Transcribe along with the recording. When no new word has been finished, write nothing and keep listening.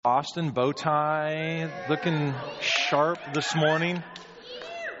Austin, bow tie, looking sharp this morning.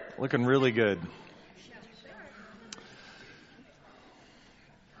 Looking really good.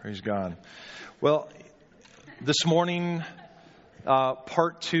 Praise God. Well, this morning,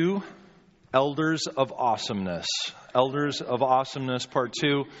 part 2, Elders of Awesomeness. Elders of Awesomeness, part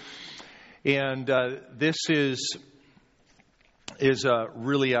 2. And this is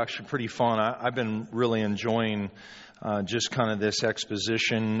really actually pretty fun. I've been really enjoying just kind of this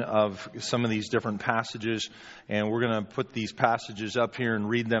exposition of some of these different passages. And we're going to put these passages up here and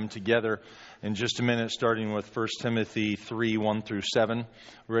read them together in just a minute, starting with 1 Timothy 3, 1 through 7.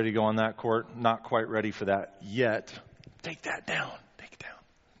 Ready to go on that court? Not quite ready for that yet. Take that down. Take it down.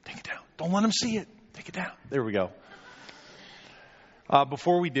 Take it down. Don't let them see it. Take it down. There we go.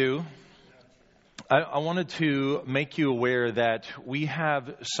 Before we do, I wanted to make you aware that we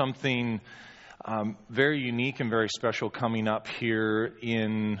have something very unique and very special coming up here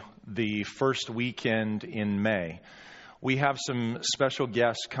in the first weekend in May. We have some special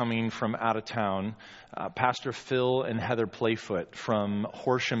guests coming from out of town, Pastor Phil and Heather Playfoot from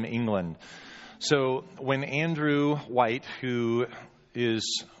Horsham, England. So when Andrew White, who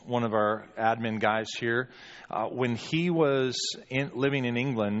is one of our admin guys here, when he was living in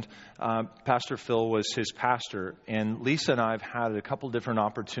England, Pastor Phil was his pastor. And Lisa and I have had a couple different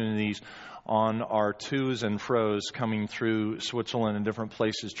opportunities on our to's and fro's coming through Switzerland and different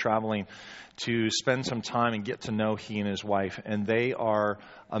places traveling to spend some time and get to know he and his wife. And they are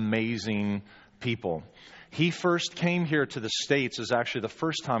amazing people. He first came here to the States, is actually the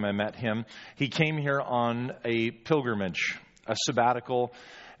first time I met him. He came here on a pilgrimage, a sabbatical,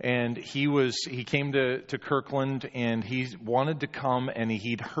 and he came to Kirkland, and he wanted to come, and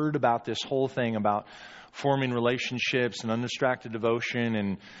he'd heard about this whole thing about forming relationships and undistracted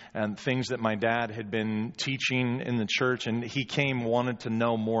devotion and things that my dad had been teaching in the church, and he wanted to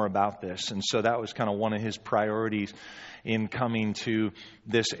know more about this. And so that was kind of one of his priorities in coming to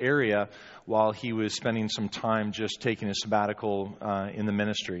this area while he was spending some time just taking a sabbatical in the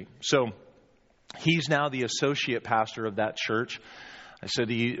ministry. So he's now the associate pastor of that church. I said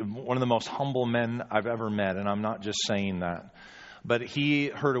one of the most humble men I've ever met, and I'm not just saying that. But he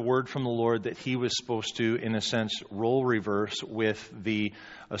heard a word from the Lord that he was supposed to, in a sense, role reverse with the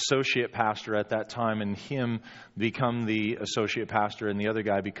associate pastor at that time, and him become the associate pastor, and the other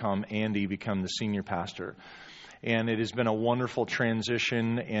guy Andy become the senior pastor. And it has been a wonderful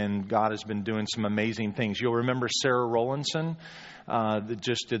transition, and God has been doing some amazing things. You'll remember Sarah Rowlandson that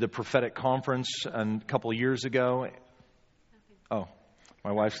just did the prophetic conference a couple of years ago. Oh,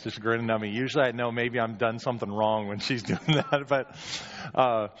 my wife's just grinning at me. Usually I know maybe I'm done something wrong when she's doing that. But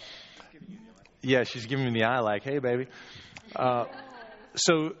yeah, she's giving me the eye like, hey, baby. But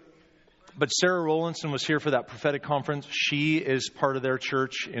Sarah Rowlandson was here for that prophetic conference. She is part of their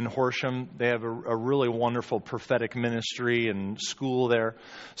church in Horsham. They have a really wonderful prophetic ministry and school there.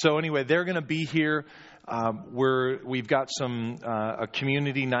 So anyway, they're going to be here. We've got a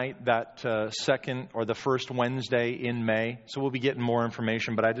community night that second or the first Wednesday in May. So we'll be getting more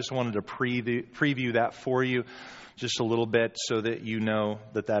information. But I just wanted to preview that for you just a little bit so that you know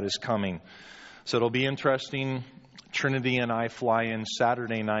that is coming. So it'll be interesting. Trinity and I fly in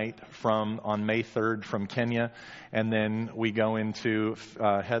Saturday night on May 3rd from Kenya, and then we go into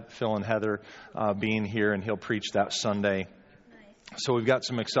Phil and Heather being here, and he'll preach that Sunday. So we've got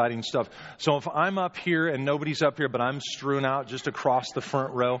some exciting stuff. So if I'm up here and nobody's up here, but I'm strewn out just across the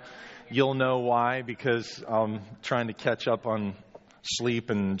front row, you'll know why, because I'm trying to catch up on sleep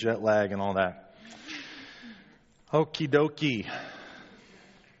and jet lag and all that. Okie dokie.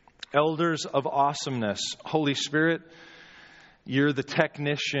 Elders of Awesomeness. Holy Spirit, you're the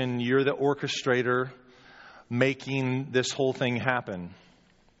technician, you're the orchestrator making this whole thing happen.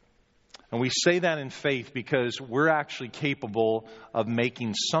 And we say that in faith because we're actually capable of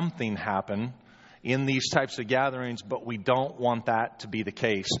making something happen in these types of gatherings, but we don't want that to be the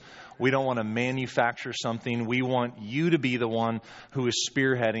case. We don't want to manufacture something. We want you to be the one who is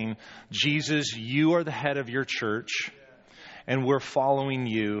spearheading. Jesus, you are the head of your church, and we're following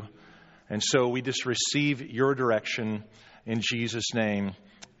you. And so we just receive your direction in Jesus' name.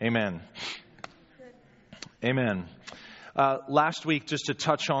 Amen. Amen. Last week, just to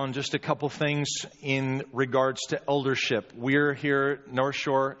touch on just a couple things in regards to eldership. We're here at North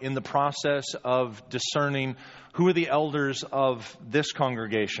Shore in the process of discerning who are the elders of this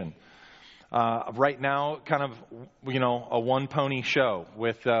congregation. Right now, kind of, a one-pony show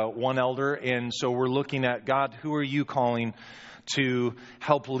with one elder. And so we're looking at, God, who are you calling to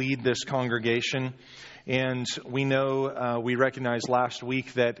help lead this congregation? And we know, we recognized last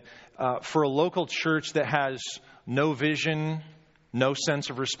week that for a local church that has no vision, no sense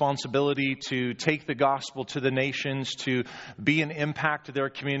of responsibility to take the gospel to the nations, to be an impact to their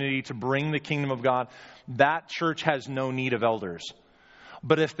community, to bring the kingdom of God, that church has no need of elders.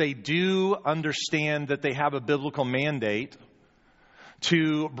 But if they do understand that they have a biblical mandate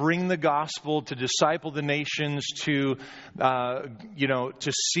to bring the gospel, to disciple the nations, to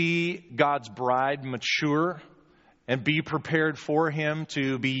see God's bride mature and be prepared for Him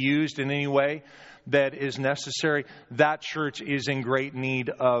to be used in any way that is necessary, that church is in great need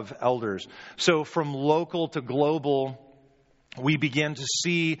of elders. So from local to global, we begin to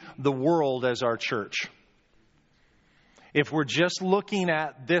see the world as our church. If we're just looking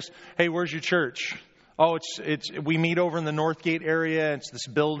at this, hey, where's your church? Oh, we meet over in the Northgate area. It's this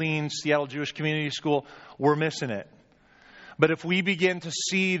building, Seattle Jewish Community School. We're missing it. But if we begin to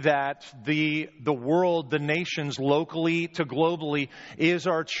see that the world, the nations, locally to globally, is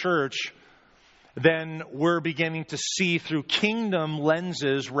our church, then we're beginning to see through kingdom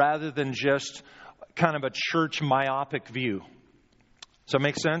lenses rather than just kind of a church myopic view. Does that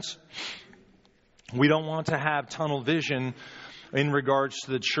make sense? We don't want to have tunnel vision in regards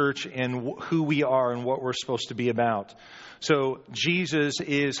to the church and who we are and what we're supposed to be about. So Jesus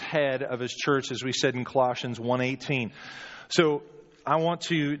is head of His church, as we said in Colossians 1:18. So I want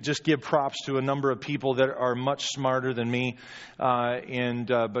to just give props to a number of people that are much smarter than me,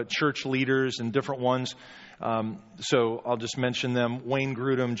 but church leaders and different ones. So I'll just mention them: Wayne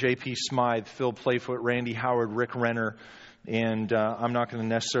Grudem, J.P. Smythe, Phil Playfoot, Randy Howard, Rick Renner. And I'm not going to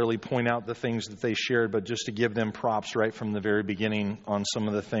necessarily point out the things that they shared, but just to give them props right from the very beginning on some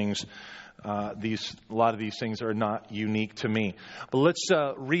of the things. A lot of these things are not unique to me. But let's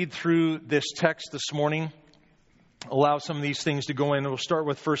read through this text this morning. Allow some of these things to go in. We'll start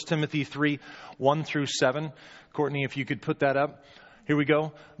with 1 Timothy 3:1-7. Courtney, if you could put that up. Here we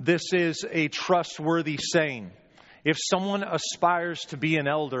go. This is a trustworthy saying. If someone aspires to be an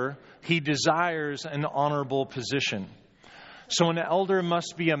elder, he desires an honorable position. So an elder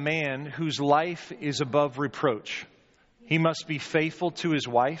must be a man whose life is above reproach. He must be faithful to his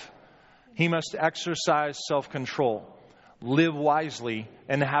wife. He must exercise self-control, live wisely,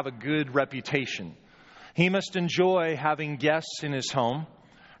 and have a good reputation. He must enjoy having guests in his home,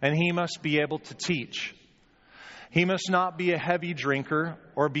 and he must be able to teach. He must not be a heavy drinker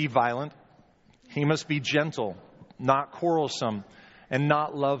or be violent. He must be gentle, not quarrelsome, and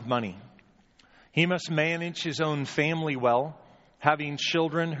not love money. He must manage his own family well, having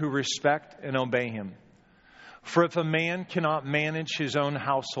children who respect and obey him. For if a man cannot manage his own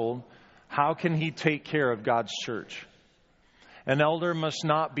household, how can he take care of God's church? An elder must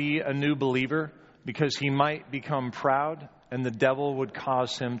not be a new believer, because he might become proud and the devil would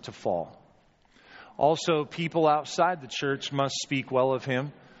cause him to fall. Also, people outside the church must speak well of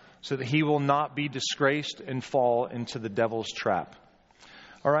him, so that he will not be disgraced and fall into the devil's trap.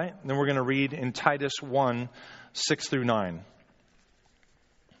 All right, then we're going to read in Titus 1:6-9.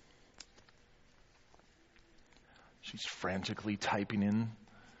 She's frantically typing in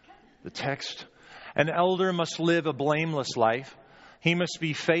the text. An elder must live a blameless life. He must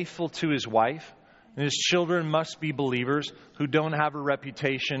be faithful to his wife, and his children must be believers who don't have a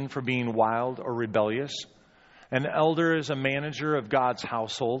reputation for being wild or rebellious. An elder is a manager of God's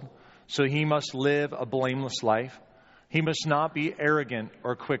household, so he must live a blameless life. He must not be arrogant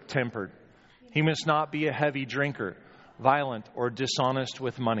or quick-tempered. He must not be a heavy drinker, violent, or dishonest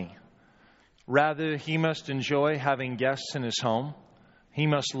with money. Rather, he must enjoy having guests in his home. He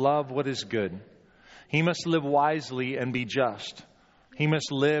must love what is good. He must live wisely and be just. He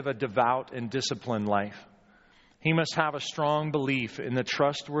must live a devout and disciplined life. He must have a strong belief in the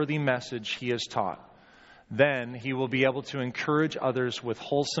trustworthy message he has taught. Then he will be able to encourage others with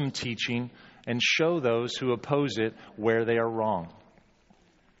wholesome teaching and show those who oppose it where they are wrong.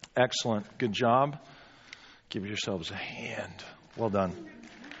 Excellent. Good job. Give yourselves a hand. Well done.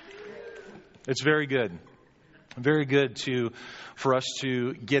 It's very good. Very good for us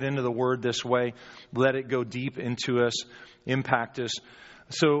to get into the Word this way. Let it go deep into us, impact us.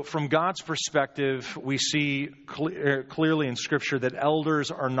 So from God's perspective, we see clearly in Scripture that elders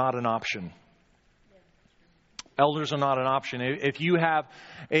are not an option. Elders are not an option. If you have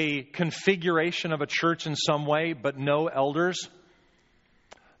a configuration of a church in some way, but no elders,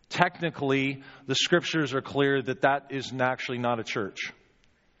 technically the Scriptures are clear that that is actually not a church.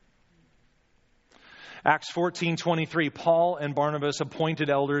 Acts 14:23, Paul and Barnabas appointed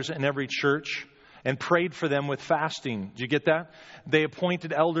elders in every church and prayed for them with fasting. Did you get that? They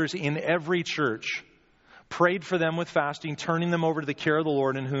appointed elders in every church, prayed for them with fasting, turning them over to the care of the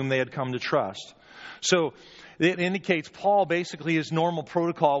Lord in whom they had come to trust. So it indicates Paul, basically his normal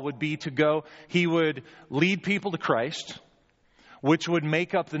protocol would be to go, he would lead people to Christ. which would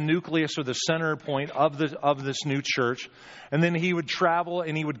make up the nucleus or the center point of this new church. And then he would travel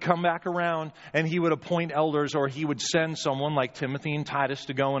and he would come back around and he would appoint elders, or he would send someone like Timothy and Titus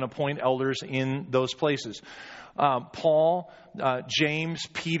to go and appoint elders in those places. Paul, James,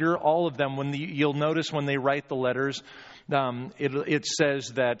 Peter, all of them, you'll notice when they write the letters, it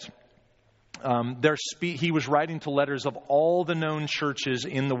says that he was writing to letters of all the known churches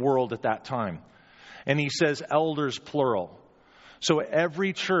in the world at that time. And he says elders plural. So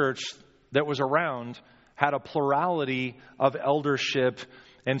every church that was around had a plurality of eldership.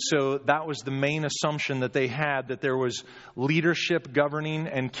 And so that was the main assumption that they had, that there was leadership governing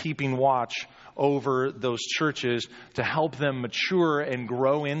and keeping watch over those churches to help them mature and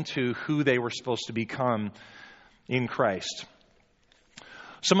grow into who they were supposed to become in Christ.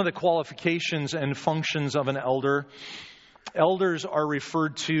 Some of the qualifications and functions of an elder. Elders are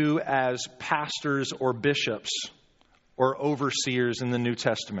referred to as pastors or bishops or overseers in the New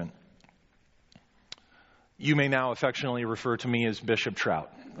Testament. You may now affectionately refer to me as Bishop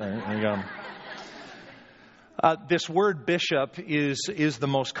Trout. There you go. This word bishop is the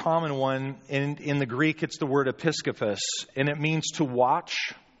most common one. In the Greek, it's the word episkopos, and it means to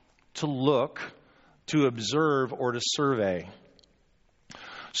watch, to look, to observe, or to survey.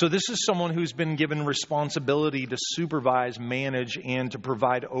 So this is someone who's been given responsibility to supervise, manage, and to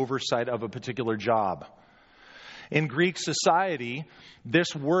provide oversight of a particular job. In Greek society,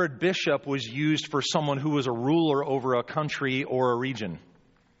 this word bishop was used for someone who was a ruler over a country or a region,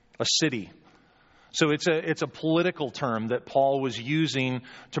 a city. So it's a political term that Paul was using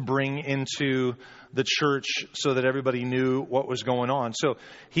to bring into the church so that everybody knew what was going on. So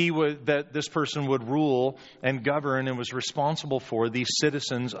this person would rule and govern and was responsible for the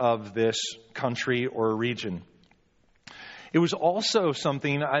citizens of this country or region. It was also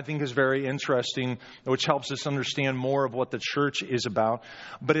something I think is very interesting, which helps us understand more of what the church is about.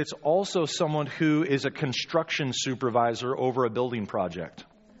 But it's also someone who is a construction supervisor over a building project.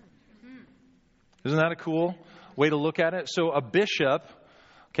 Isn't that a cool way to look at it? So a bishop,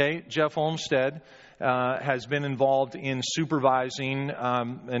 Jeff Olmsted, has been involved in supervising,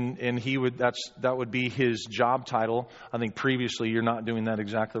 and that would be his job title. I think previously, you're not doing that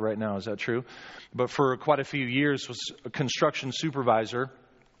exactly right now. Is that true? But for quite a few years was a construction supervisor.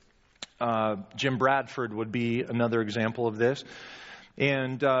 Jim Bradford would be another example of this.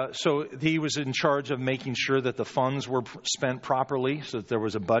 And so he was in charge of making sure that the funds were spent properly, so that there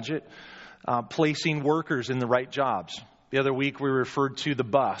was a budget. Placing workers in the right jobs. The other week we referred to the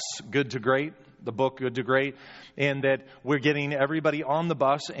bus, Good to Great, the book Good to Great, and that we're getting everybody on the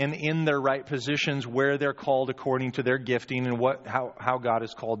bus and in their right positions where they're called according to their gifting and how God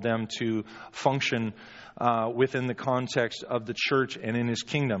has called them to function within the context of the church and in His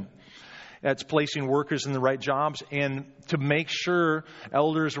kingdom. That's placing workers in the right jobs, and to make sure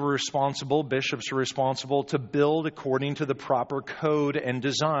elders were responsible, bishops were responsible to build according to the proper code and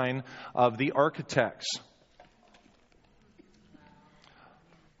design of the architects.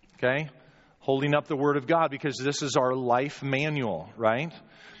 Holding up the Word of God, because this is our life manual, right?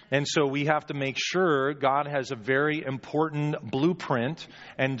 And so we have to make sure God has a very important blueprint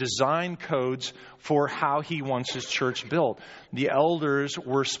and design codes for how He wants His church built. The elders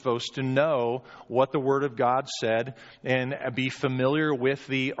were supposed to know what the Word of God said and be familiar with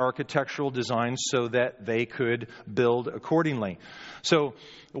the architectural design so that they could build accordingly. So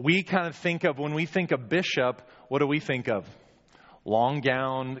we kind of think of, when we think of bishop, what do we think of? Long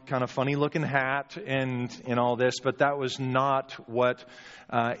gown, kind of funny looking hat and all this, but that was not what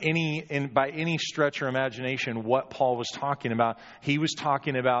by any stretch or imagination what Paul was talking about. He was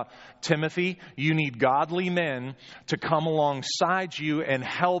talking about, Timothy, you need godly men to come alongside you and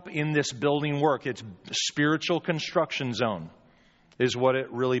help in this building work. It's spiritual construction zone is what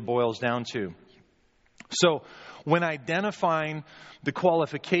it really boils down to. So when identifying the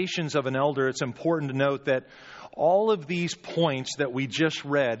qualifications of an elder, it's important to note that all of these points that we just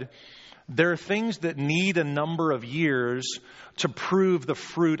read, there are things that need a number of years to prove the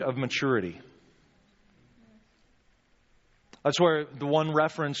fruit of maturity. That's where the one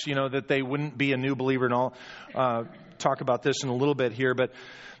reference, that they wouldn't be a new believer, and I'll talk about this in a little bit here, but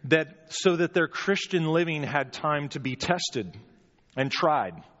so that their Christian living had time to be tested and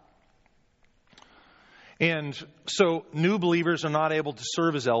tried. And so new believers are not able to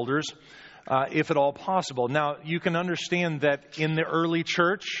serve as elders, if at all possible. Now, you can understand that in the early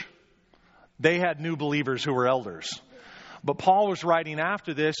church, they had new believers who were elders. But Paul was writing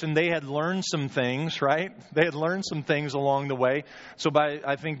after this, and they had learned some things, right? They had learned some things along the way. So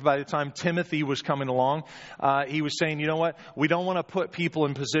I think by the time Timothy was coming along, he was saying, you know what? We don't want to put people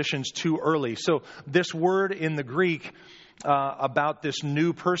in positions too early. So this word in the Greek about this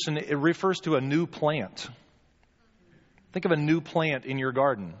new person, it refers to a new plant. Think of a new plant in your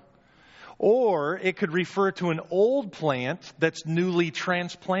garden. Or it could refer to an old plant that's newly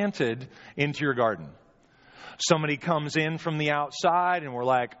transplanted into your garden. Somebody comes in from the outside and we're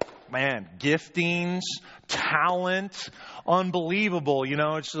like, man, giftings, talent, unbelievable.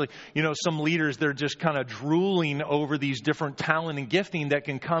 It's like, some leaders, they're just kind of drooling over these different talent and gifting that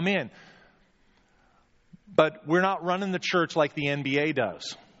can come in. But we're not running the church like the NBA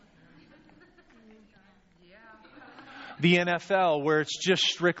does. The NFL, where it's just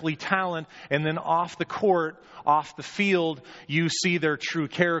strictly talent, and then off the court, off the field, you see their true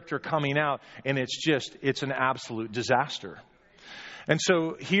character coming out, and it's an absolute disaster. And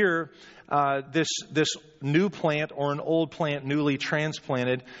so here, this new plant or an old plant newly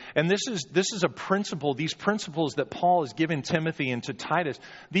transplanted, and this is a principle, these principles that Paul has given Timothy and to Titus,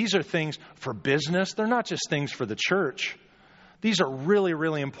 these are things for business. They're not just things for the church. These are really,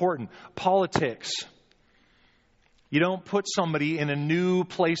 really important. Politics. You don't put somebody in a new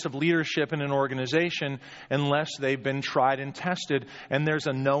place of leadership in an organization unless they've been tried and tested and there's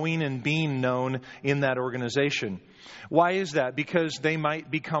a knowing and being known in that organization. Why is that? Because they might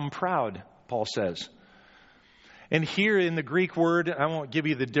become proud, Paul says. And here in the Greek word, I won't give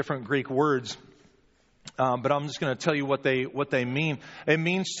you the different Greek words, but I'm just going to tell you what they mean. It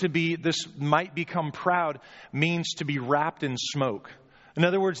means to be, this might become proud, means to be wrapped in smoke. In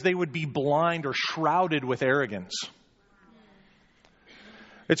other words, they would be blind or shrouded with arrogance.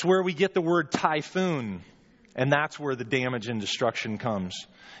 It's where we get the word typhoon, and that's where the damage and destruction comes.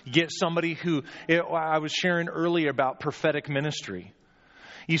 You get somebody who, I was sharing earlier about prophetic ministry.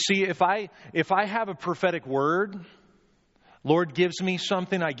 You see, if I have a prophetic word, Lord gives me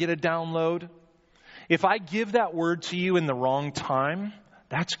something, I get a download. If I give that word to you in the wrong time,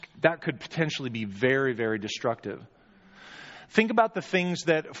 that could potentially be very, very destructive. Think about the things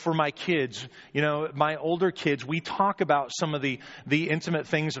that for my kids, my older kids, we talk about some of the intimate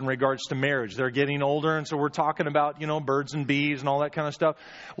things in regards to marriage. They're getting older, and so we're talking about, birds and bees and all that kind of stuff.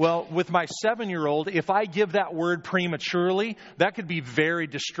 Well, with my 7-year-old, if I give that word prematurely, that could be very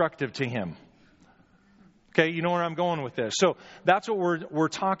destructive to him. Okay, you know where I'm going with this. So that's what we're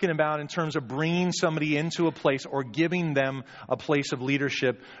talking about in terms of bringing somebody into a place or giving them a place of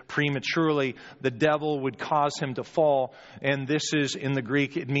leadership prematurely. The devil would cause him to fall. And this is, in the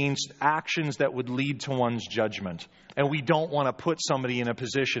Greek, it means actions that would lead to one's judgment. And we don't want to put somebody in a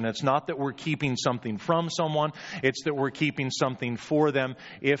position. It's not that we're keeping something from someone. It's that we're keeping something for them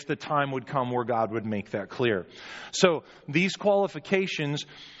if the time would come where God would make that clear. So these qualifications,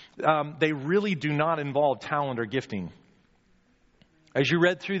 they really do not involve talent or gifting. As you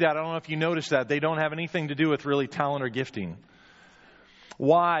read through that, I don't know if you noticed that, they don't have anything to do with really talent or gifting.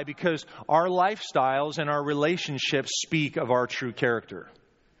 Why? Because our lifestyles and our relationships speak of our true character.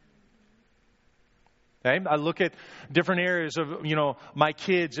 Okay? I look at different areas of, my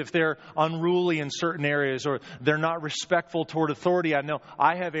kids, if they're unruly in certain areas or they're not respectful toward authority, I know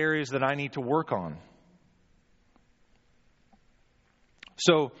I have areas that I need to work on.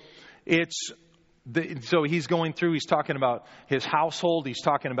 So he's going through, he's talking about his household, he's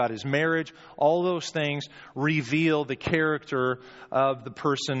talking about his marriage. All those things reveal the character of the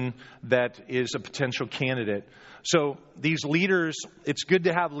person that is a potential candidate. So these leaders, it's good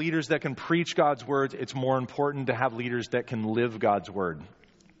to have leaders that can preach God's word. It's more important to have leaders that can live God's word.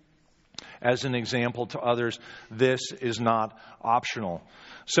 As an example to others, this is not optional.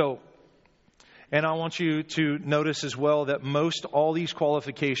 And I want you to notice as well that most all these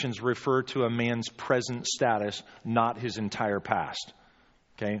qualifications refer to a man's present status, not his entire past.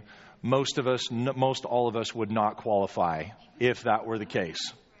 Okay? Most all of us would not qualify if that were the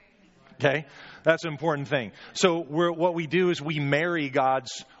case. Okay? That's an important thing. So what we do is we marry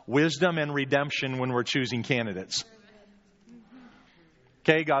God's wisdom and redemption when we're choosing candidates.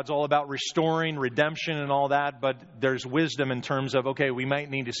 Okay, God's all about restoring, redemption and all that, but there's wisdom in terms of, okay, we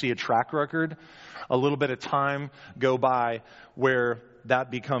might need to see a track record, a little bit of time go by where that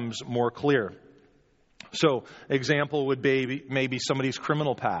becomes more clear. So, example would be maybe somebody's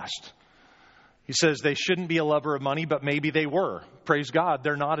criminal past. He says they shouldn't be a lover of money, but maybe they were. Praise God,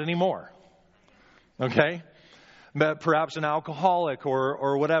 they're not anymore. Okay? But perhaps an alcoholic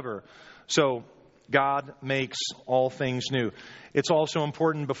or whatever. So, God makes all things new. It's also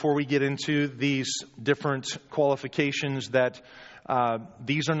important before we get into these different qualifications that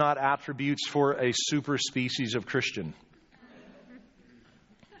these are not attributes for a super species of Christian.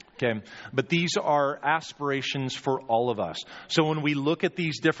 Okay, but these are aspirations for all of us. So when we look at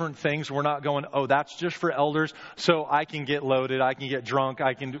these different things, we're not going, oh, that's just for elders, so I can get loaded, I can get drunk,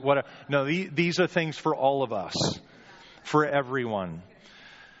 I can do whatever. No, these are things for all of us. for everyone.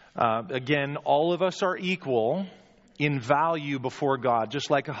 Again, all of us are equal in value before God, just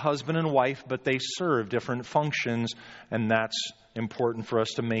like a husband and wife, but they serve different functions, and that's important for us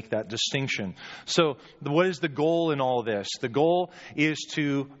to make that distinction. So, what is the goal in all this? The goal is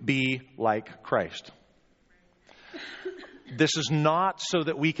to be like Christ. This is not so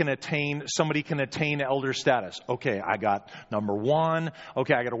that somebody can attain elder status. Okay, I got number 1.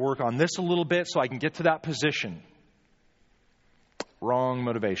 Okay, I got to work on this a little bit so I can get to that position. Wrong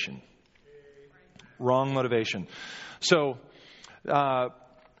motivation. Wrong motivation. So,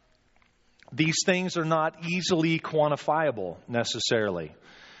 these things are not easily quantifiable necessarily.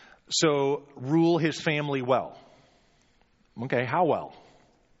 So, rule his family well. Okay, how well?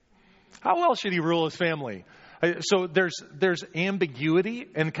 How well should he rule his family? So there's ambiguity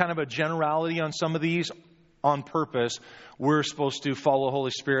and kind of a generality on some of these on purpose. We're supposed to follow Holy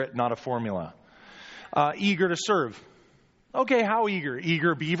Spirit, not a formula. Eager to serve. Okay, how eager?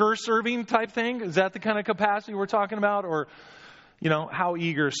 Eager beaver serving type thing? Is that the kind of capacity we're talking about? Or, how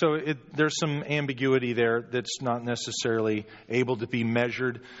eager? So there's some ambiguity there that's not necessarily able to be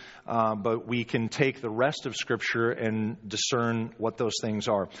measured. But we can take the rest of Scripture and discern what those things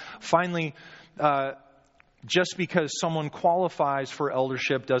are. Finally, just because someone qualifies for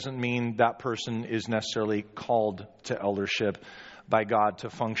eldership doesn't mean that person is necessarily called to eldership by God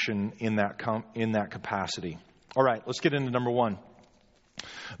to function in that capacity. All right, let's get into number 1.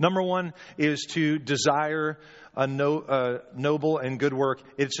 Number 1 is to desire a noble and good work.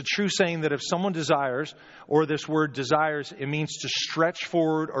 It's a true saying that if someone desires, or this word desires, it means to stretch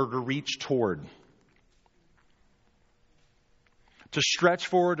forward or to reach toward. To stretch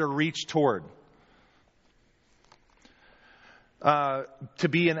forward or reach toward. To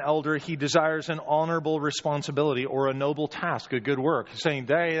be an elder, he desires an honorable responsibility or a noble task, a good work. He's saying,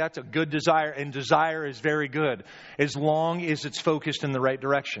 hey, that's a good desire, and desire is very good, as long as it's focused in the right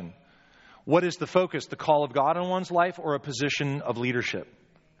direction. What is the focus? The call of God on one's life or a position of leadership?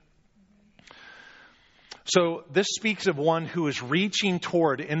 So this speaks of one who is reaching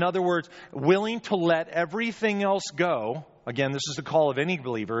toward, in other words, willing to let everything else go. Again, this is the call of any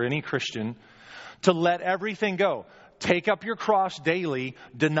believer, any Christian, to let everything go. Take up your cross daily,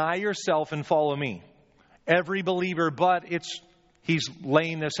 deny yourself, and follow me. Every believer, but he's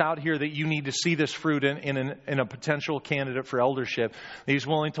laying this out here that you need to see this fruit in a potential candidate for eldership. He's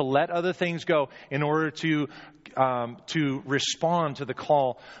willing to let other things go in order to respond to the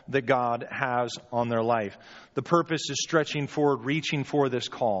call that God has on their life. The purpose is stretching forward, reaching for this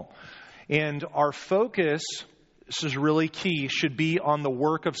call. And our focus, this is really key, should be on the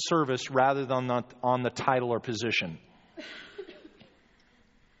work of service rather than on the title or position.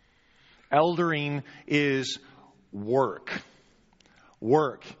 Eldering is work.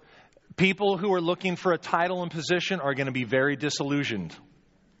 Work. People who are looking for a title and position are going to be very disillusioned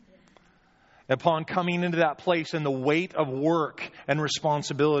upon coming into that place, and the weight of work and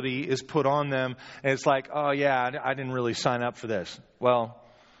responsibility is put on them. And it's like, oh yeah, I didn't really sign up for this. Well,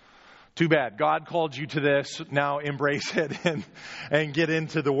 too bad. God called you to this. Now embrace it and get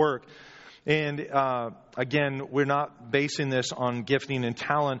into the work. And again, we're not basing this on gifting and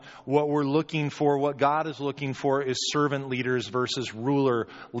talent. What we're looking for, what God is looking for, is servant leaders versus ruler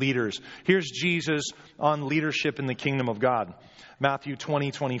leaders. Here's Jesus on leadership in the kingdom of God. Matthew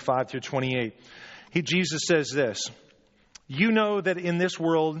 20:25 through 28. Jesus says this: "You know that in this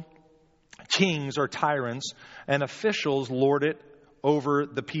world, kings are tyrants, and officials lord it over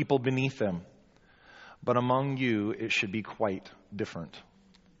the people beneath them. But among you, it should be quite different.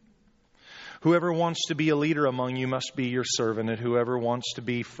 Whoever wants to be a leader among you must be your servant, and whoever wants to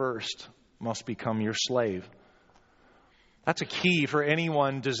be first must become your slave." That's a key for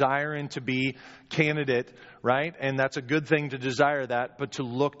anyone desiring to be candidate, right? And that's a good thing to desire that, but to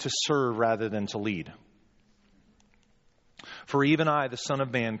look to serve rather than to lead. "For even I, the Son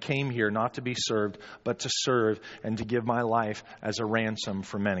of Man, came here not to be served, but to serve and to give my life as a ransom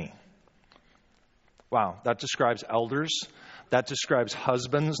for many." Wow, that describes elders. That describes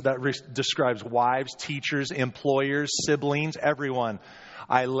husbands. That describes wives, teachers, employers, siblings, everyone.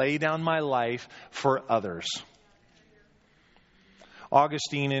 I lay down my life for others.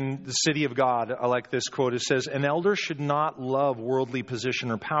 Augustine in The City of God, I like this quote. It says, "An elder should not love worldly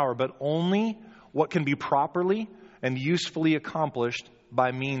position or power, but only what can be properly and usefully accomplished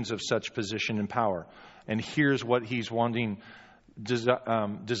by means of such position and power." And here's what he's wanting,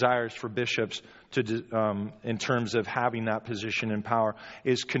 desires for bishops to, in terms of having that position and power,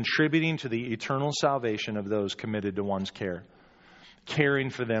 is contributing to the eternal salvation of those committed to one's care.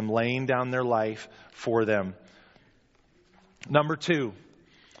 Caring for them, laying down their life for them. Number two,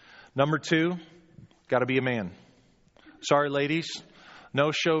 got to be a man. Sorry, ladies.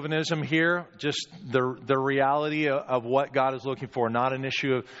 No chauvinism here, just the reality of what God is looking for. Not an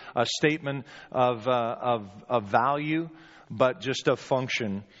issue of a statement of value, but just of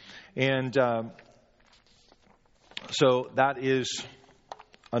function. And so that is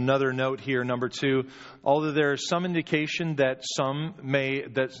another note here. Number 2, although there is some indication that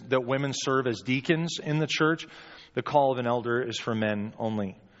that women serve as deacons in the church, the call of an elder is for men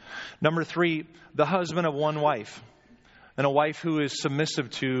only. Number 3, the husband of one wife, and a wife who is submissive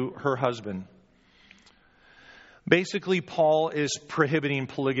to her husband. Basically, Paul is prohibiting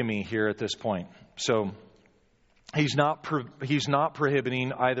polygamy here at this point. So he's not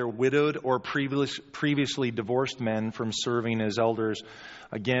prohibiting either widowed or previously divorced men from serving as elders.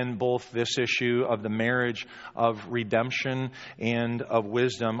 Again, both this issue of the marriage of redemption and of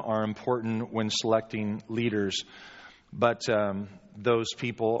wisdom are important when selecting leaders. But those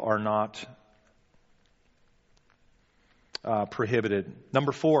people are not prohibited.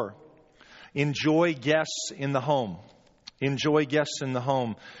 Number 4, enjoy guests in the home. Enjoy guests in the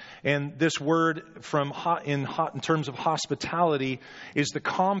home. And this word in terms of hospitality is the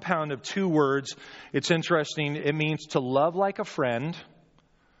compound of 2 words. It's interesting. It means to love like a friend,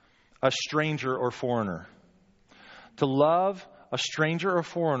 a stranger or foreigner. To love a stranger or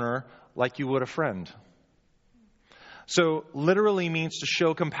foreigner like you would a friend. So literally means to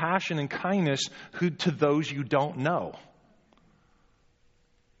show compassion and kindness to those you don't know.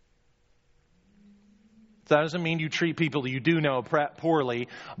 That doesn't mean you treat people you do know poorly,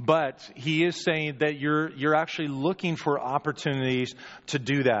 but he is saying that you're actually looking for opportunities to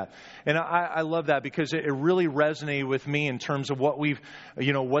do that. And I love that because it really resonated with me in terms of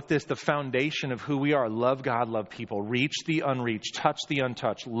the foundation of who we are. Love God, love people, reach the unreached, touch the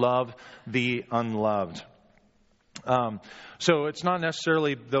untouched, love the unloved. So it's not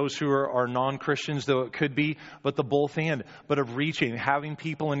necessarily those who are non-Christians, though it could be, but the both and, but of reaching, having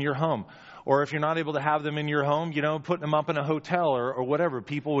people in your home. Or if you're not able to have them in your home, putting them up in a hotel or whatever,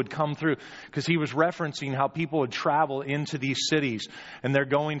 people would come through. Because he was referencing how people would travel into these cities and they're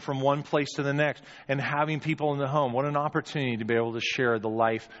going from one place to the next and having people in the home. What an opportunity to be able to share the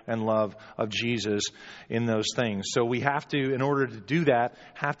life and love of Jesus in those things. So we have to, in order to do that,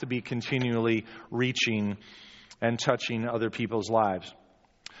 have to be continually reaching and touching other people's lives.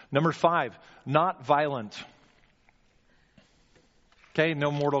 Number 5, not violent. Okay,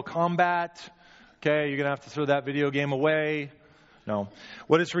 no Mortal Kombat. Okay, you're going to have to throw that video game away. No.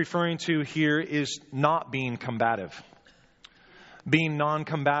 What it's referring to here is not being combative. Being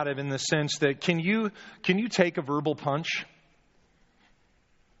non-combative in the sense that can you take a verbal punch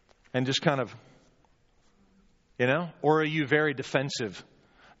and just kind of, or are you very defensive?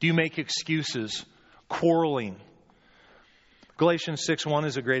 Do you make excuses? Quarreling? Galatians 6:1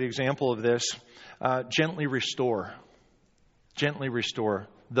 is a great example of this. Gently restore. Gently restore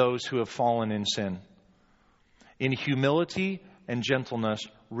those who have fallen in sin. In humility and gentleness,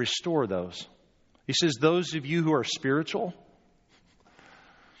 restore those. He says, those of you who are spiritual.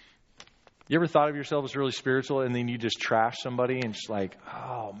 You ever thought of yourself as really spiritual and then you just trash somebody and just like,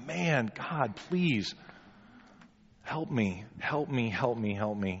 oh man, God, please help me, help me, help me,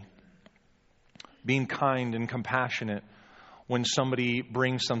 help me. Being kind and compassionate when somebody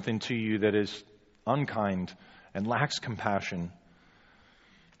brings something to you that is unkind and lacks compassion.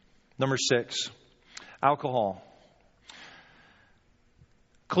 Number 6, alcohol.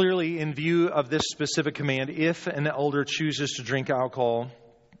 Clearly, in view of this specific command, if an elder chooses to drink alcohol,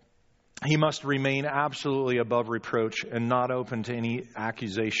 he must remain absolutely above reproach and not open to any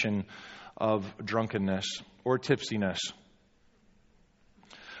accusation of drunkenness or tipsiness.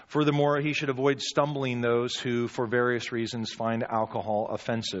 Furthermore, he should avoid stumbling those who, for various reasons, find alcohol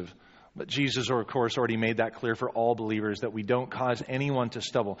offensive. But Jesus, of course, already made that clear for all believers, that we don't cause anyone to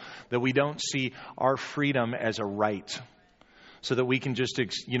stumble, that we don't see our freedom as a right, so that we can just,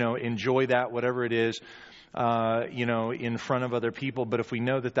 enjoy that, whatever it is, in front of other people. But if we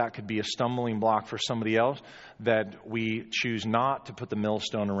know that that could be a stumbling block for somebody else, that we choose not to put the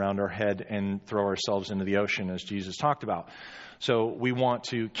millstone around our head and throw ourselves into the ocean, as Jesus talked about. So we want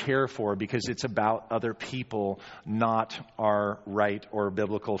to care for, because it's about other people, not our right or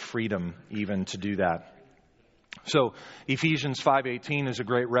biblical freedom even to do that. So Ephesians 5:18 is a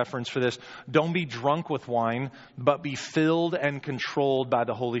great reference for this. Don't be drunk with wine, but be filled and controlled by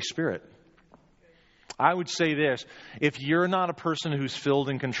the Holy Spirit. I would say this: if you're not a person who's filled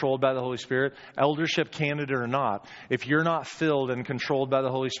and controlled by the Holy Spirit, eldership candidate or not, if you're not filled and controlled by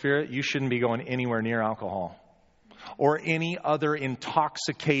the Holy Spirit, you shouldn't be going anywhere near alcohol or any other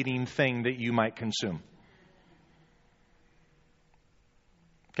intoxicating thing that you might consume.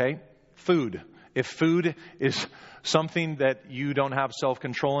 Okay? Food. If food is something that you don't have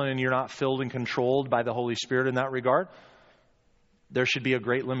self-control in and you're not filled and controlled by the Holy Spirit in that regard, there should be a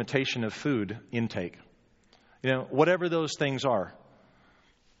great limitation of food intake. Whatever those things are.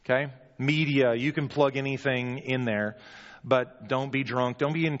 Okay? Media, you can plug anything in there, but don't be drunk.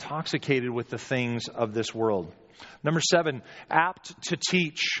 Don't be intoxicated with the things of this world. Number 7, apt to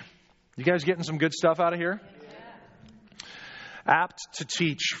teach. You guys getting some good stuff out of here? Apt to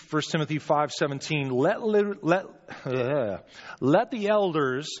teach. 1 Timothy 5:17. Let the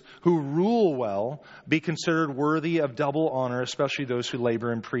elders who rule well be considered worthy of double honor, especially those who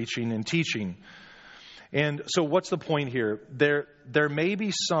labor in preaching and teaching. And so what's the point here? There may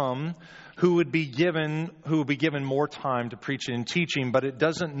be some who would be given more time to preaching and teaching, but it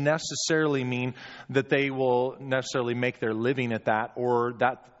doesn't necessarily mean that they will necessarily make their living at that, or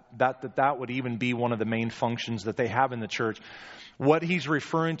that would even be one of the main functions that they have in the church. What he's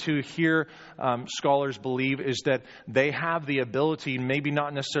referring to here, scholars believe, is that they have the ability, maybe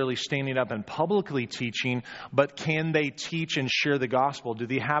not necessarily standing up and publicly teaching, but can they teach and share the gospel? Do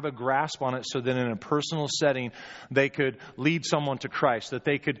they have a grasp on it so that in a personal setting they could lead someone to Christ, that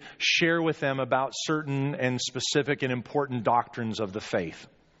they could share with them about certain and specific and important doctrines of the faith?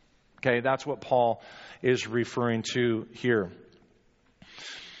 Okay, that's what Paul is referring to here.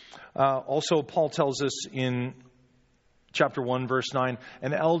 Also, Paul tells us in chapter 1, verse 9,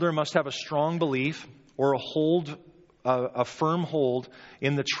 an elder must have a strong belief or a firm hold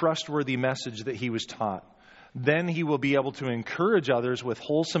in the trustworthy message that he was taught. Then he will be able to encourage others with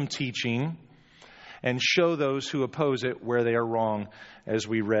wholesome teaching and show those who oppose it where they are wrong, as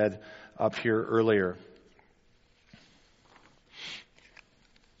we read up here earlier.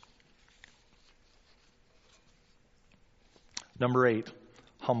 Number 8,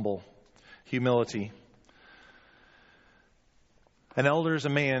 humble. Humility. An elder is a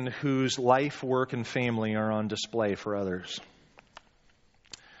man whose life, work, and family are on display for others.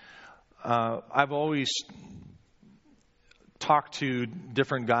 I've always talked to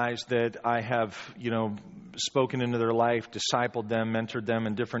different guys that I have, spoken into their life, discipled them, mentored them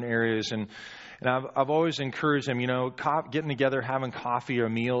in different areas, and I've always encouraged them. Getting together, having coffee or a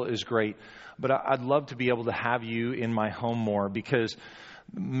meal is great, but I'd love to be able to have you in my home more, because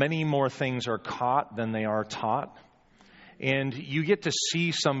many more things are caught than they are taught. And you get to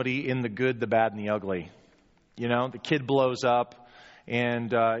see somebody in the good, the bad, and the ugly. The kid blows up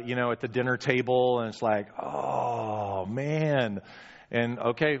and, at the dinner table, and it's like, oh, man. And,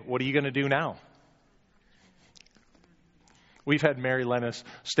 okay, what are you going to do now? We've had Mary Lennis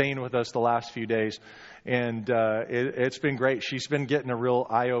staying with us the last few days, and it's been great. She's been getting a real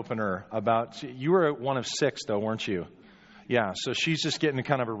eye-opener about, you were one of 6, though, weren't you? Yeah, so she's just getting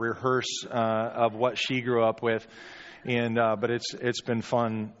kind of a rehearse of what she grew up with. And but it's been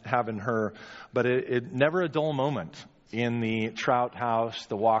fun having her. But it never a dull moment in the Trout house,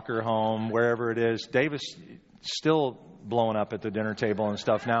 the Walker home, wherever it is. Davis still blowing up at the dinner table and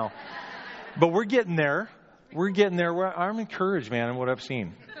stuff now. But we're getting there. I'm encouraged, man, in what I've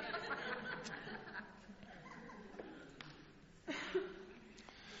seen.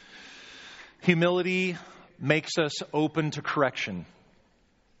 Humility makes us open to correction.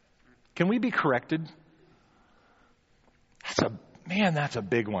 Can we be corrected? That's a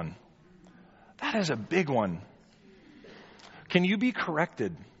big one. That is a big one. Can you be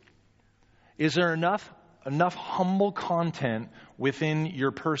corrected? Is there enough humble content within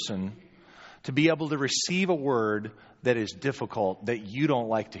your person to be able to receive a word that is difficult, that you don't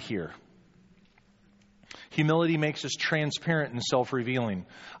like to hear? Humility makes us transparent and self-revealing.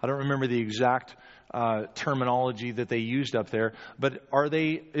 I don't remember the exact terminology that they used up there, but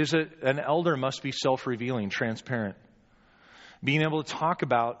an elder must be self-revealing, transparent. Being able to talk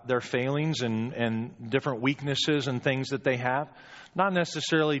about their failings and different weaknesses and things that they have. Not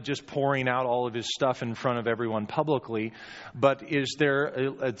necessarily just pouring out all of his stuff in front of everyone publicly, but is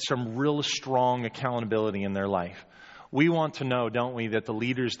there some real strong accountability in their life? We want to know, don't we, that the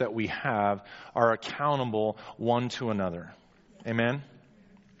leaders that we have are accountable one to another. Amen?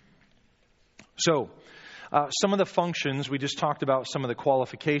 So, some of the functions, we just talked about some of the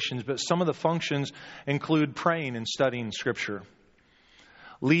qualifications, but some of the functions include praying and studying Scripture,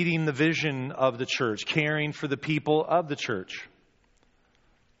 leading the vision of the church, caring for the people of the church,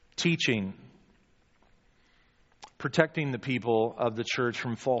 teaching, protecting the people of the church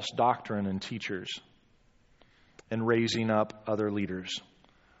from false doctrine and teachers, and raising up other leaders.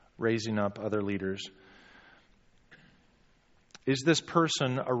 Is this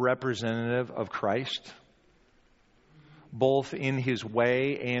person a representative of Christ? Both in his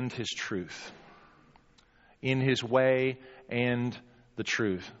way and his truth. In his way and the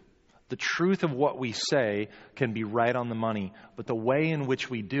truth. The truth of what we say can be right on the money, but the way in which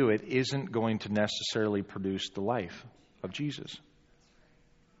we do it isn't going to necessarily produce the life of Jesus.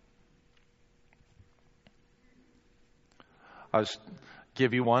 I'll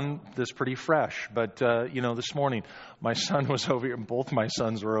give you one that's pretty fresh, but this morning my son was over here, and both my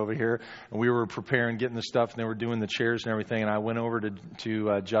sons were over here, and we were preparing, getting the stuff, and they were doing the chairs and everything, and I went over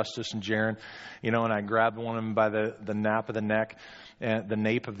to Justice and Jaron, and I grabbed one of them by the nape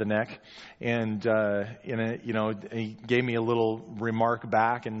of the neck, and he gave me a little remark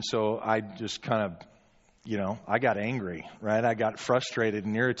back, and so I just kind of, I got angry, right? I got frustrated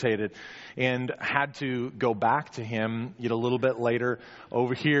and irritated and had to go back to him, a little bit later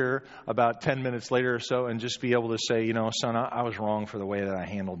over here, about 10 minutes later or so, and just be able to say, son, I was wrong for the way that I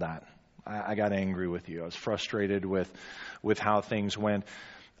handled that. I got angry with you. I was frustrated with how things went.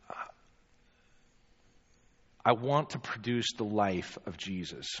 I want to produce the life of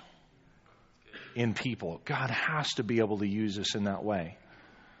Jesus in people. God has to be able to use us in that way.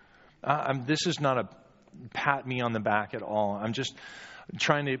 This is not a pat me on the back at all. I'm just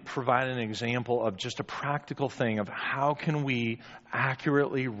trying to provide an example of just a practical thing of how can we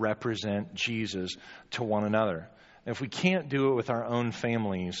accurately represent Jesus to one another. And if we can't do it with our own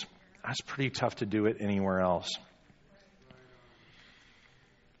families, that's pretty tough to do it anywhere else.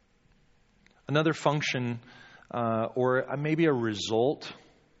 Another function or maybe a result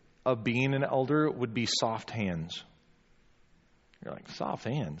of being an elder would be soft hands. You're like, soft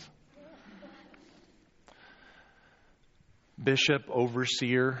hands? Bishop,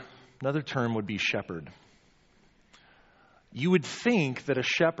 overseer, another term would be shepherd. You would think that a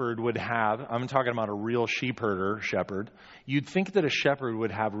shepherd would have, I'm talking about a real sheep herder, shepherd. You'd think that a shepherd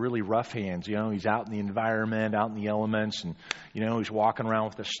would have really rough hands. He's out in the environment, out in the elements, and, he's walking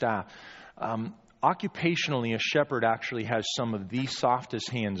around with a staff. Occupationally, a shepherd actually has some of the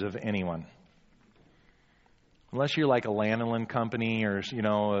softest hands of anyone. Unless you're like a lanolin company or,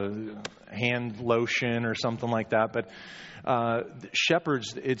 a hand lotion or something like that. But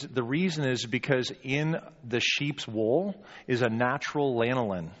shepherds, the reason is because in the sheep's wool is a natural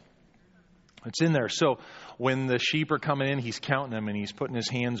lanolin. It's in there. So when the sheep are coming in, he's counting them and he's putting his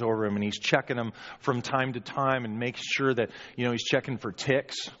hands over them and he's checking them from time to time and making sure that, he's checking for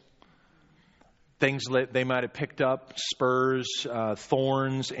ticks. Things that they might have picked up, spurs,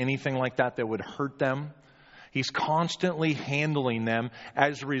 thorns, anything like that would hurt them. He's constantly handling them.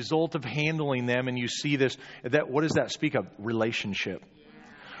 As a result of handling them, and you see this, what does that speak of? Relationship.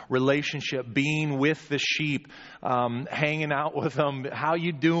 Relationship, being with the sheep, hanging out with them. How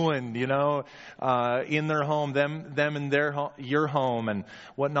you doing? In their home, them in your home, and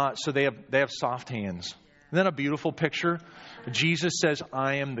whatnot. So they have soft hands. Isn't that a beautiful picture? Jesus says,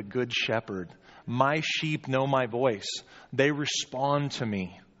 "I am the good shepherd. My sheep know my voice. They respond to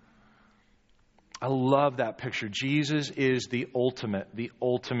me." I love that picture. Jesus is the ultimate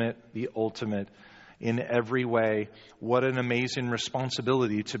in every way. What an amazing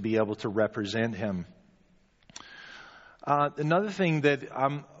responsibility to be able to represent him. Another thing that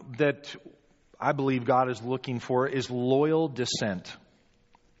I believe God is looking for is loyal dissent.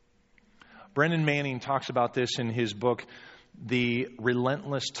 Brennan Manning talks about this in his book, The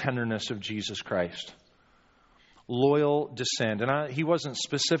Relentless Tenderness of Jesus Christ. Loyal dissent. And he wasn't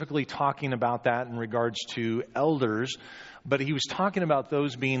specifically talking about that in regards to elders, but he was talking about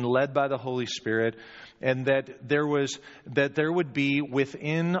those being led by the Holy Spirit, and that there would be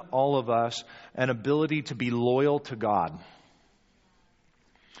within all of us an ability to be loyal to God.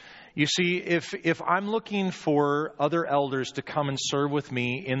 You see, if I'm looking for other elders to come and serve with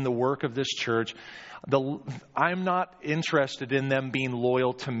me in the work of this church, I'm not interested in them being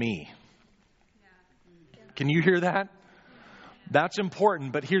loyal to me. Can you hear that? That's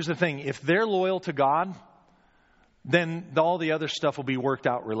important. But here's the thing. If they're loyal to God, then all the other stuff will be worked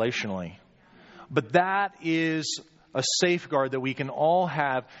out relationally. But that is a safeguard that we can all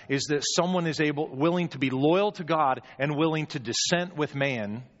have, is that someone is willing to be loyal to God and willing to dissent with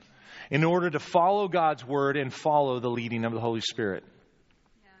man in order to follow God's word and follow the leading of the Holy Spirit.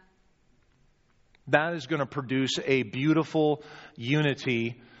 Yeah. That is going to produce a beautiful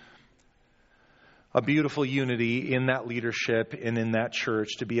unity in that leadership and in that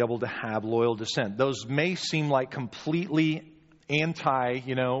church, to be able to have loyal dissent. Those may seem like completely anti,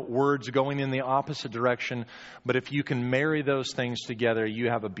 words going in the opposite direction, but if you can marry those things together, you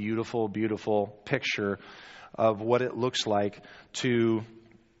have a beautiful, beautiful picture of what it looks like to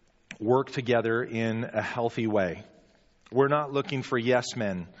work together in a healthy way. We're not looking for yes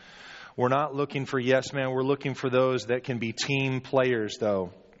men. We're looking for those that can be team players,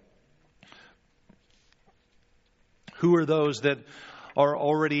 though. Who are those that are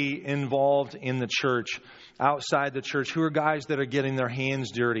already involved in the church, outside the church? Who are guys that are getting their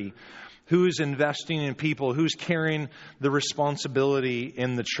hands dirty? Who's investing in people? Who's carrying the responsibility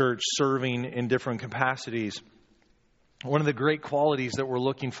in the church, serving in different capacities? One of the great qualities that we're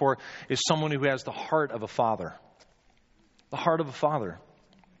looking for is someone who has the heart of a father. The heart of a father.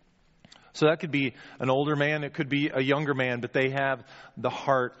 So that could be an older man, it could be a younger man, but they have the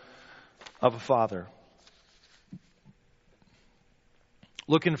heart of a father.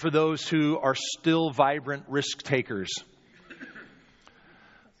 Looking for those who are still vibrant risk takers.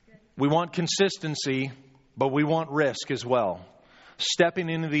 We want consistency, but we want risk as well. Stepping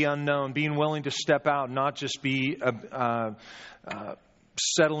into the unknown, being willing to step out, not just be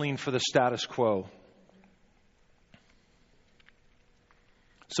settling for the status quo.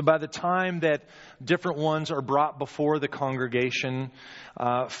 So by the time that different ones are brought before the congregation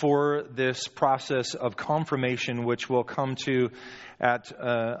for this process of confirmation, which we'll come to at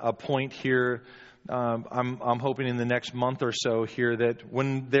a point here, I'm hoping in the next month or so here, that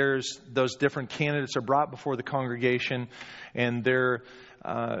when there's those different candidates are brought before the congregation and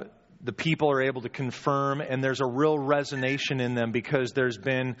the people are able to confirm, and there's a real resonance in them because there's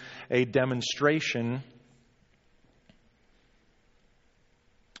been a demonstration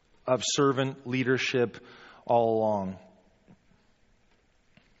of servant leadership all along.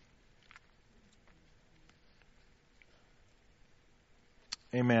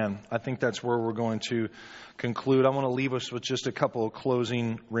 Amen. I think that's where we're going to conclude. I want to leave us with just a couple of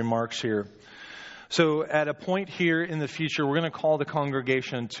closing remarks here. So at a point here in the future, we're going to call the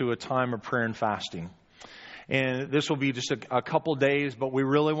congregation to a time of prayer and fasting. And this will be just a couple days, but we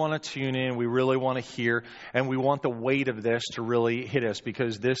really want to tune in. We really want to hear, and we want the weight of this to really hit us,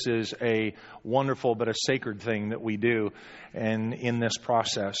 because this is a wonderful but a sacred thing that we do and in this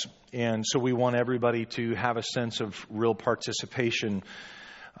process. And so we want everybody to have a sense of real participation.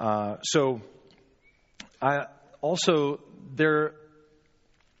 So I also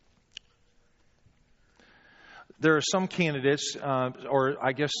there are some candidates, or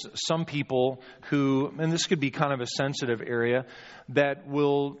I guess some people who, and this could be kind of a sensitive area, that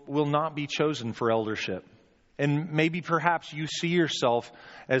will not be chosen for eldership. And maybe perhaps you see yourself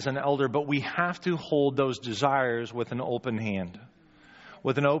as an elder, but we have to hold those desires with an open hand.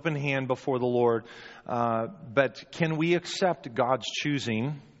 With an open hand before the Lord. But can we accept God's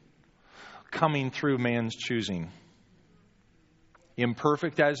choosing coming through man's choosing?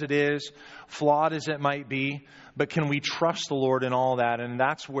 Imperfect as it is, flawed as it might be, but can we trust the Lord in all that? And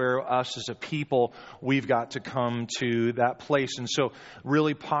that's where us as a people, we've got to come to that place. And so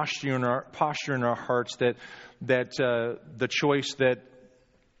really posture in our hearts that the choice that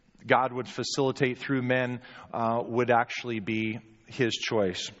God would facilitate through men would actually be His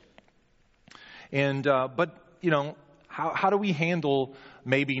choice. And but you know, how do we handle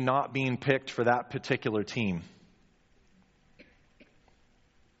maybe not being picked for that particular team?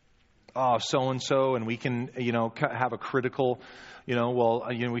 Oh, so-and-so, and we can, have a critical,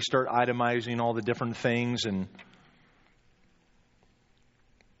 we start itemizing all the different things, and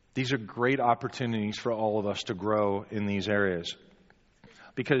these are great opportunities for all of us to grow in these areas.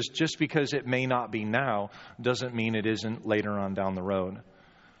 Because just because it may not be now doesn't mean it isn't later on down the road.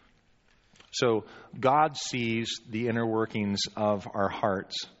 So God sees the inner workings of our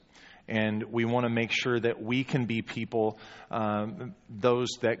hearts. And we want to make sure that we can be people, those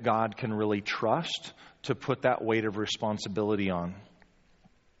that God can really trust to put that weight of responsibility on.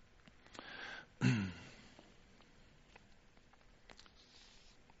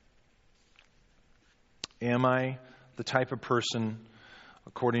 Am I the type of person,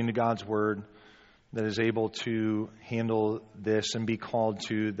 according to God's Word, that is able to handle this and be called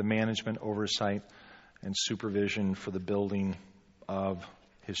to the management, oversight, and supervision for the building of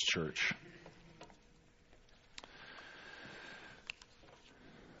His church?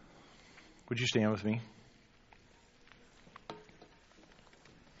 Would you stand with me?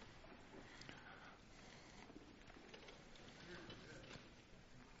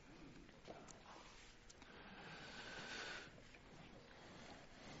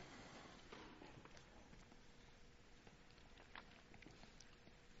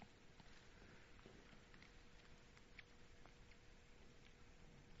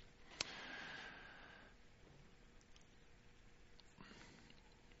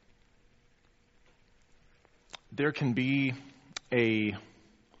 There can be a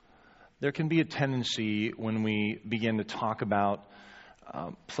tendency when we begin to talk about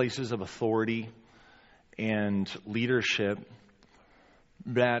places of authority and leadership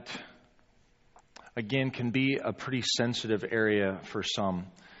that, again, can be a pretty sensitive area for some,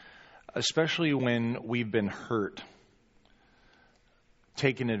 especially when we've been hurt.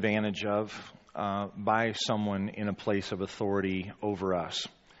 taken advantage of by someone in a place of authority over us.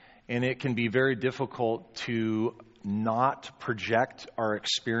 And it can be very difficult to not project our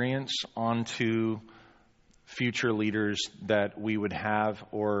experience onto future leaders that we would have,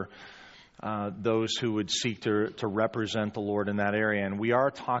 or those who would seek to represent the Lord in that area. And we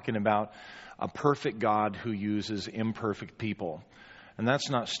are talking about a perfect God who uses imperfect people. And that's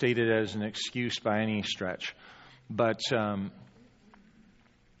not stated as an excuse by any stretch. But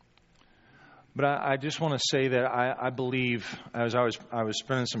I just want to say that I believe, as I was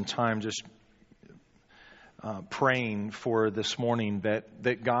spending some time just praying for this morning,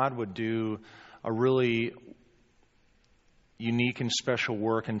 that God would do a really unique and special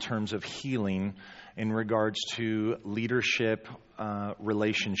work in terms of healing in regards to leadership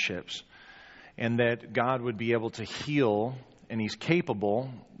relationships. And that God would be able to heal, and He's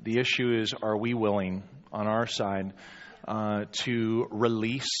capable. The issue is, are we willing on our side to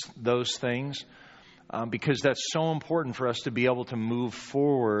release those things? Because that's so important for us to be able to move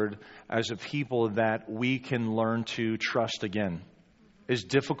forward as a people that we can learn to trust again. As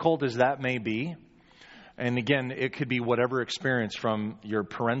difficult as that may be, and again, it could be whatever experience, from your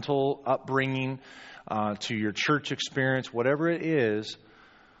parental upbringing to your church experience, whatever it is,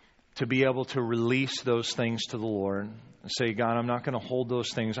 to be able to release those things to the Lord and say, God, I'm not going to hold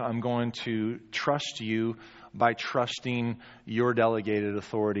those things. I'm going to trust you by trusting your delegated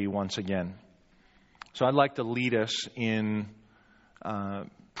authority once again. So I'd like to lead us in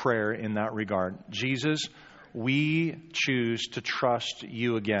prayer in that regard. Jesus, we choose to trust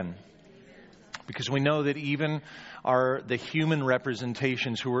you again, because we know that even the human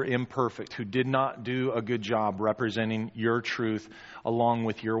representations who were imperfect, who did not do a good job representing your truth along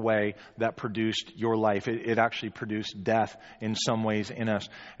with your way that produced your life. It actually produced death in some ways in us.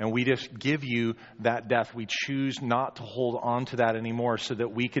 And we just give you that death. We choose not to hold on to that anymore, so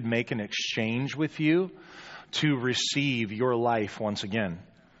that we could make an exchange with you to receive your life once again.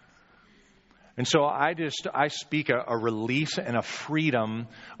 And so I speak a release and a freedom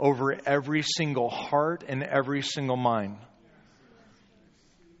over every single heart and every single mind.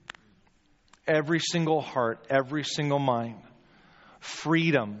 Every single heart, every single mind.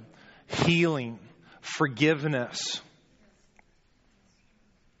 Freedom, healing, forgiveness.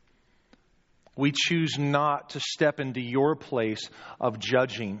 We choose not to step into your place of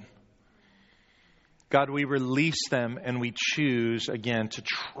judging. God, we release them, and we choose again to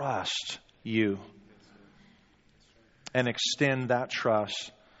trust you and extend that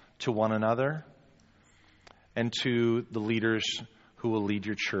trust to one another and to the leaders who will lead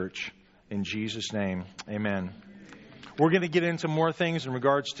your church. In Jesus' name, amen. We're going to get into more things in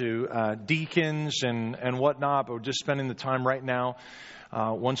regards to deacons and whatnot, but we're just spending the time right now.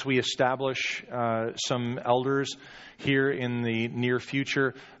 Once we establish some elders here in the near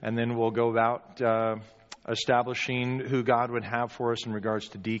future, and then we'll go about establishing who God would have for us in regards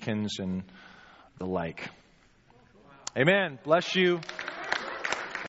to deacons and the like. Amen. Bless you.